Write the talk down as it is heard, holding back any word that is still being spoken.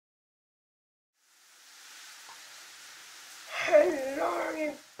Hello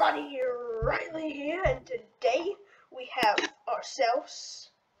everybody, Riley here, and today we have ourselves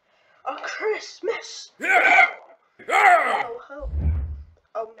a Christmas. Oh no.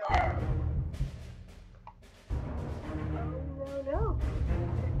 Oh no.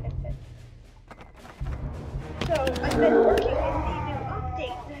 So I've been working on the new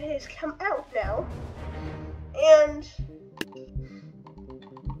update that has come out now, and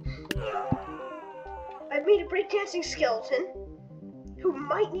I've made a breakdancing skeleton who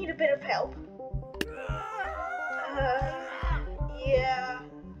might need a bit of help. Yeah.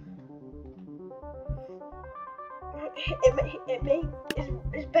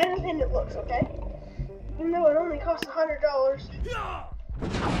 It's better than it looks, okay? Even though it only costs $100,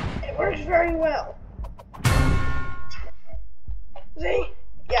 it works very well. See?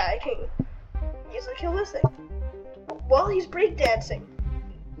 Yeah, I can easily kill this thing while he's breakdancing.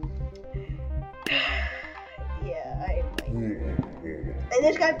 Yeah, I like. And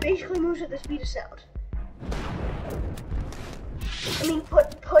this guy basically moves at the speed of sound. I mean,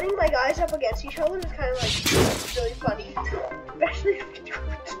 putting my guys up against each other is kind of like really funny, especially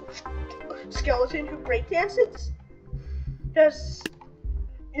skeleton who breakdances. Because,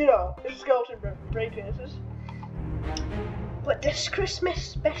 you know, it's skeleton breakdances. But this Christmas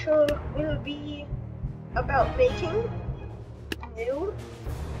special will be about making new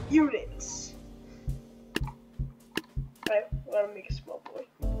units. I want to make a small boy.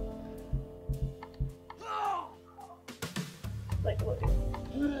 Like, look.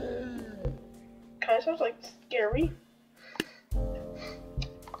 Kind of sounds like scary.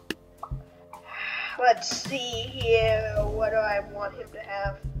 Let's see here. What do I want him to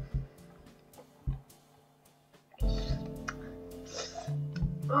have?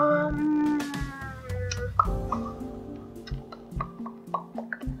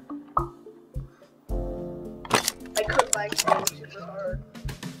 I could like playing super hard.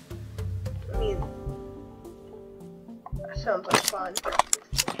 I mean, that sounds like fun.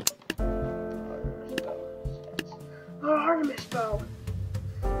 Artemis bow.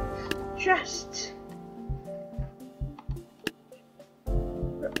 Chest.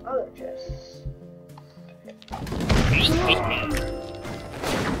 Other chests.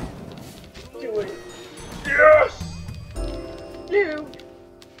 Do it. Yes! Dude!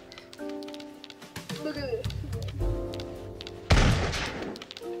 Look at this.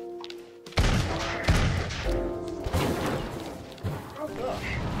 Oh gosh.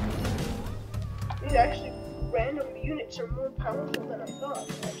 These actually random units are more powerful than I thought,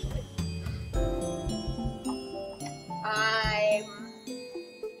 actually.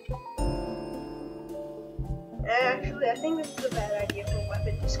 Actually, I think this is a bad idea for a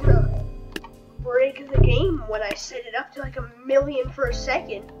weapon. It's gonna break the game when I set it up to like 1,000,000 for a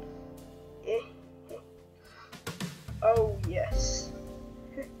second. Oh, yes.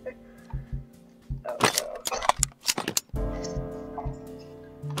 Oh, no.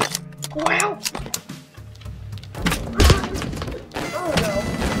 Wow! Oh, no.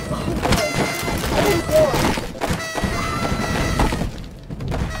 Oh, boy.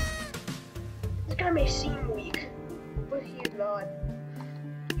 This guy may seem weak, but he's not.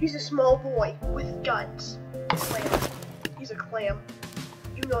 He's a small boy with guns. Clam. He's a clam.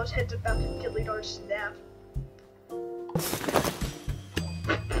 You know his head's about to delete or snap.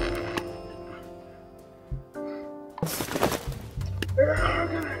 I'm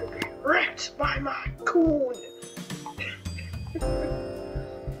gonna be wrecked by my coon.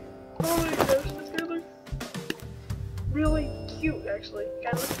 Oh my gosh, this guy looks really cute, actually.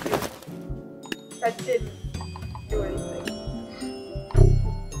 Kind of looks cute. That didn't do anything.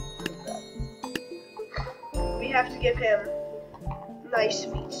 We have to give him nice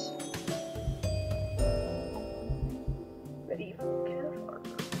meats. Medieval cat farm.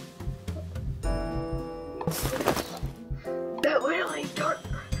 That really dark.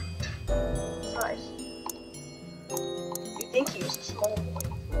 It's nice. You think he was a small boy?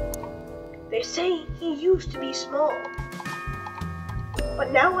 They say he used to be small,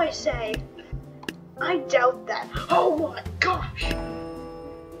 but now I say I doubt that. Oh my gosh! I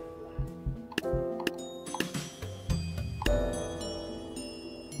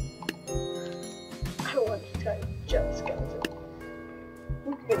don't want this kind of jet skeleton.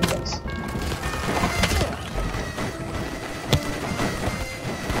 Who can get this?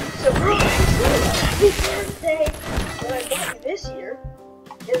 Surprise! Happy birthday! What I got you this year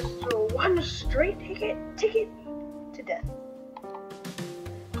is the one straight ticket to death.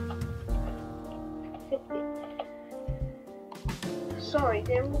 Sorry,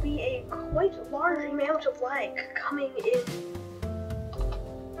 there will be a quite large amount of lag coming in.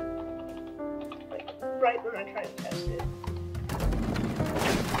 Like, right when I try to test it.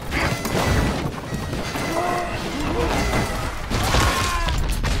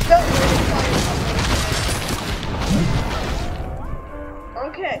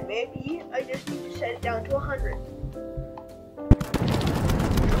 Okay, maybe I just need to set it down to 100.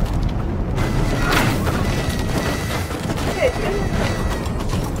 Okay,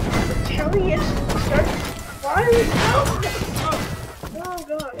 the telly is starting firing out. Oh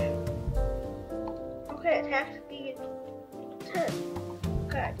gosh. Okay, attack speed 10.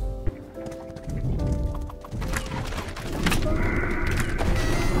 Okay.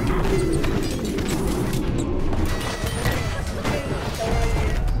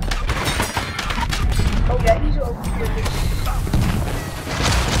 Oh yeah, he's over here.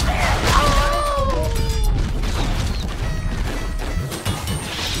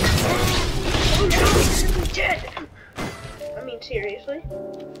 Oh no, he's gonna be dead! I mean, seriously?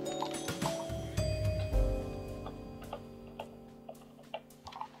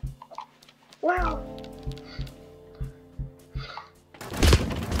 Wow!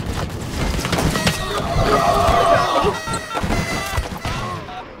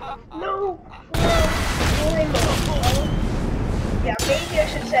 No! Yeah, maybe I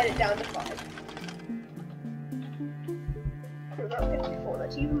should set it down to 5. Or not 54,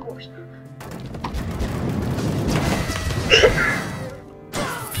 that's even worse.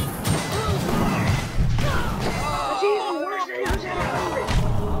 That's even worse than it was at 100.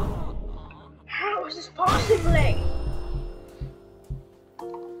 How is this possible?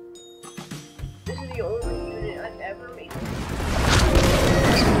 This is the only unit I've ever made.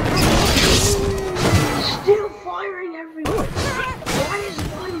 Still firing everywhere. Why is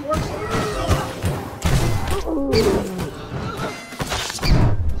one working?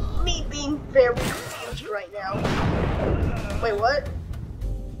 Me being very confused right now. Wait, what?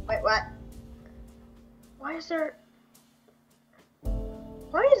 Wait, what? Why is there?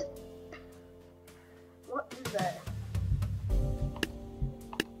 Why is? What is that?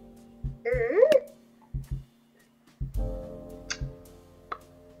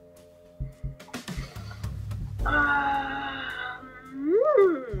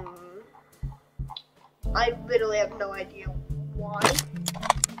 I literally have no idea why.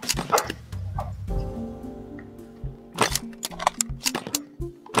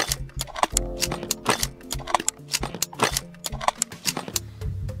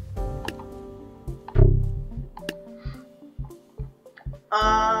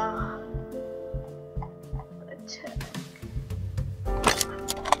 Attack.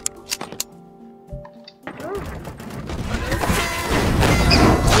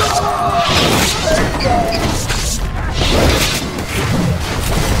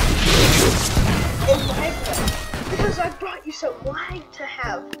 Because I brought you some lag to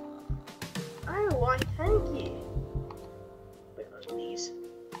have. Oh, why, thank you. Wait, on these.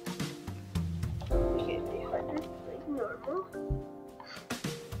 Okay, 300, like normal.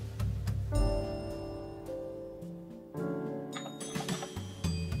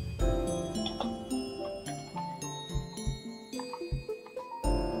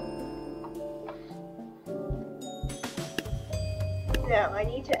 Now, I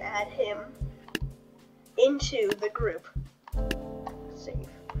need to add him into the group. Save.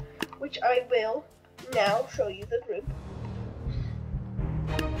 Which I will now show you the group.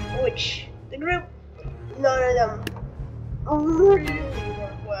 Which, the group, none of them really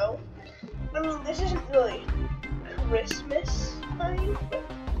work well. I mean, this isn't really Christmas time, but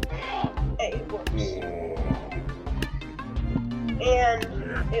hey, it works. And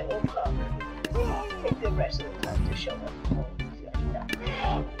it will probably take the rest of the time to show up.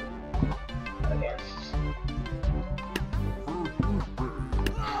 Okay.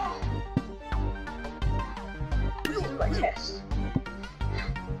 This is my test.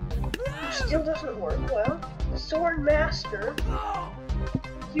 Still doesn't work well. Sword Master.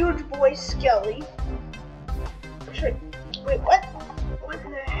 Huge Boy Skelly. Wait, what? What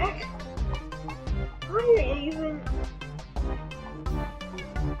in the heck? Why are you even...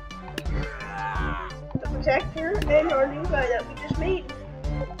 The Protector and our new guy that we just made.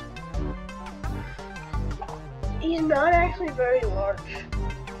 He's not actually very large.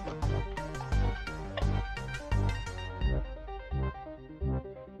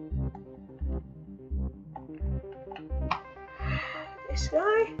 This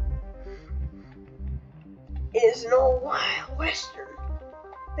guy is an old wild western.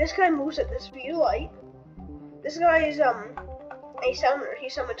 This guy moves at the speed of light. This guy is a summoner. He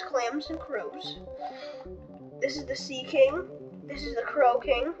summons clams and crows. This is the Sea King. This is the Crow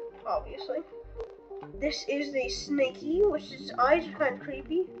King, obviously. This is the Snaky, which his eyes are kind of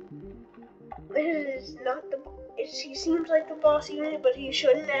creepy. This is not the... he seems like the boss unit, but he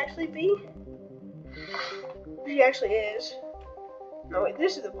shouldn't actually be. He actually is. No, wait,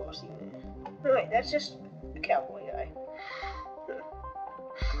 this is the boss unit. No, wait, that's just a cowboy guy.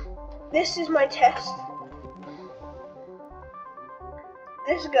 This is my test.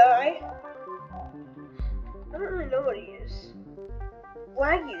 This guy, I don't really know what he is.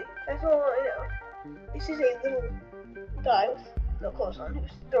 Laggy, that's all I know. This is a little guy with no clothes on who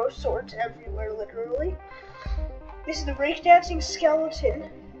throws swords everywhere, literally. This is the breakdancing skeleton.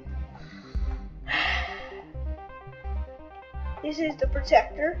 This is the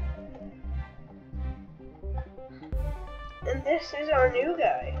protector. And this is our new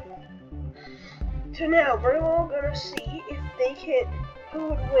guy. So now we're all gonna see if they can, who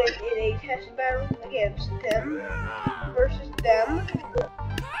would win in a test battle against them versus them.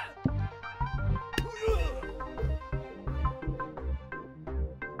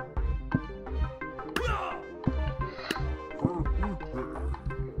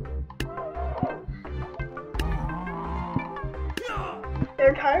 Their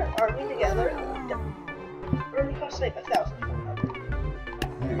entire army together only costs like 1,400.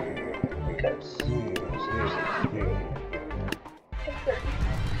 Because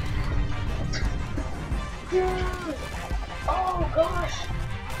oh gosh,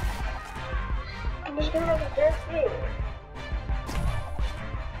 I'm just gonna have a bad thing.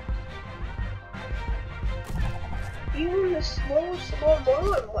 Even the slow mo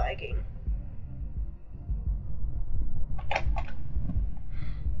I'm lagging.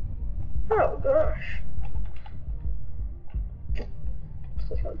 Oh gosh. Let's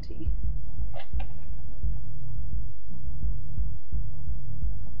click on T.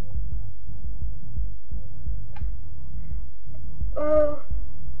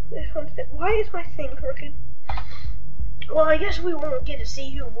 This one's why is my thing crooked? Well, I guess we won't get to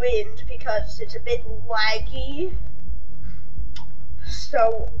see who wins because it's a bit laggy.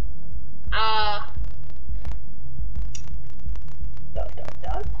 So, how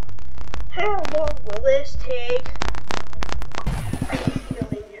long will this take?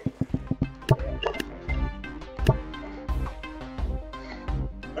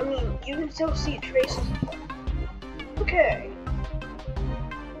 I mean, you can still see traces of them. Okay.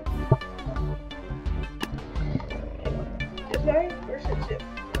 Is that versus it?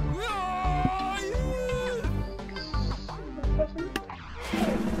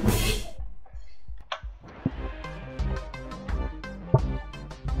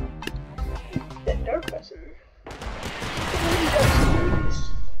 That dark person.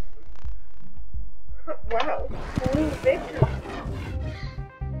 Wow, blue victory.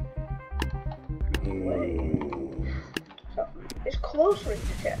 So, it's close range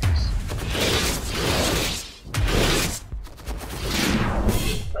attacks.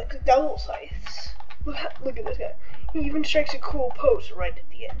 Like a double scythes. Look at this guy. He even strikes a cool pose right at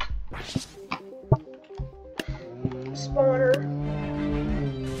the end. Spawner.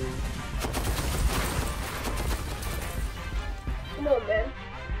 Come on, man.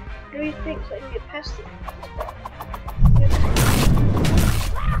 What do you think so I can get past it?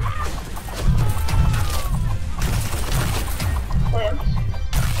 Clams.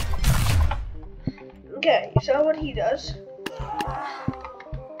 Okay, so what he does.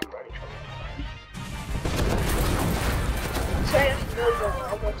 So I have to really go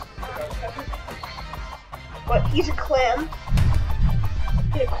almost. But he's a clam.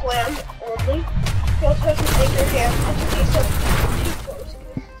 He's a clam only. He also has his finger hand. He's too close.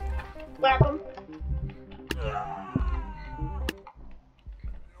 Whap him.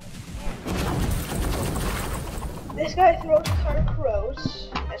 This guy throws a ton of crows,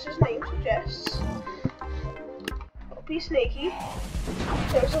 as his name suggests. Don't be snaky.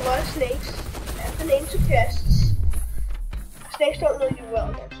 There's a lot of snakes, as the name suggests. Snakes don't really do well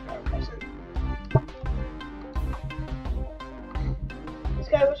against our peasant. This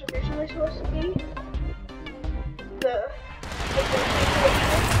guy was originally supposed to be the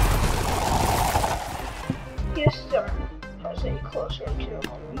he has some, I'll say, close range to a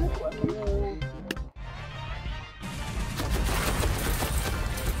weapon.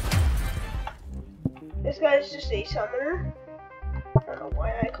 This guy is just a summoner. I don't know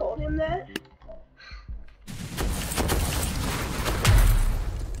why I called him that.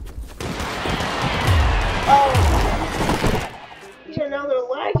 Oh, he's another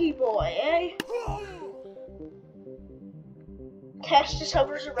laggy boy, eh? Cash just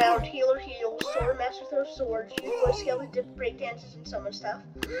hovers around, healer heals, sword master throws swords, usually skeleton dip breakdances and summon stuff.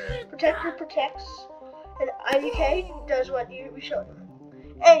 Protector protects, and IDK does what we showed him.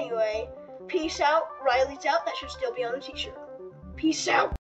 Anyway, peace out, Riley's out, that should still be on the t-shirt. Peace out.